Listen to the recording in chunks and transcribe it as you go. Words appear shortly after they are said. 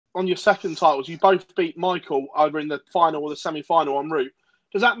on your second titles, you both beat Michael either in the final or the semi-final en route.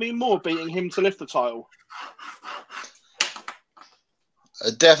 Does that mean more beating him to lift the title?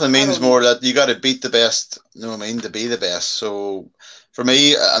 It definitely means more that you got to beat the best, you know what I mean, to be the best. So for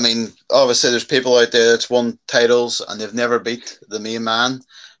me, I mean, obviously there's people out there that's won titles and they've never beat the main man.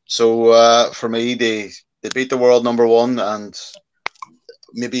 So for me, they beat the world number one, and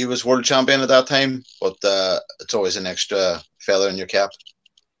maybe he was world champion at that time, but it's always an extra feather in your cap.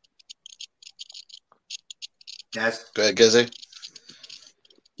 Yes. Go ahead, Gizzy.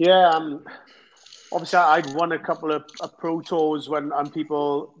 Yeah, obviously, I'd won a couple of pro tours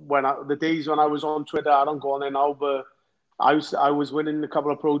the days when I was on Twitter. I don't go on there now, but I was winning a couple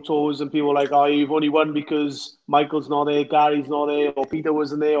of pro tours, and people were like, "Oh, you've only won because Michael's not there, Gary's not there, or Peter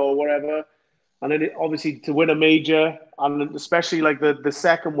wasn't there, or whatever." And then obviously to win a major, and especially like the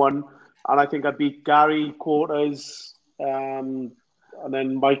second one, and I think I beat Gary quarters, and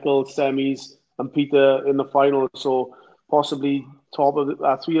then Michael semis, and Peter in the final. So possibly top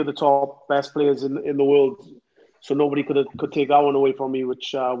of three of the top best players in the world. So nobody could take that one away from me,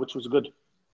 which was good.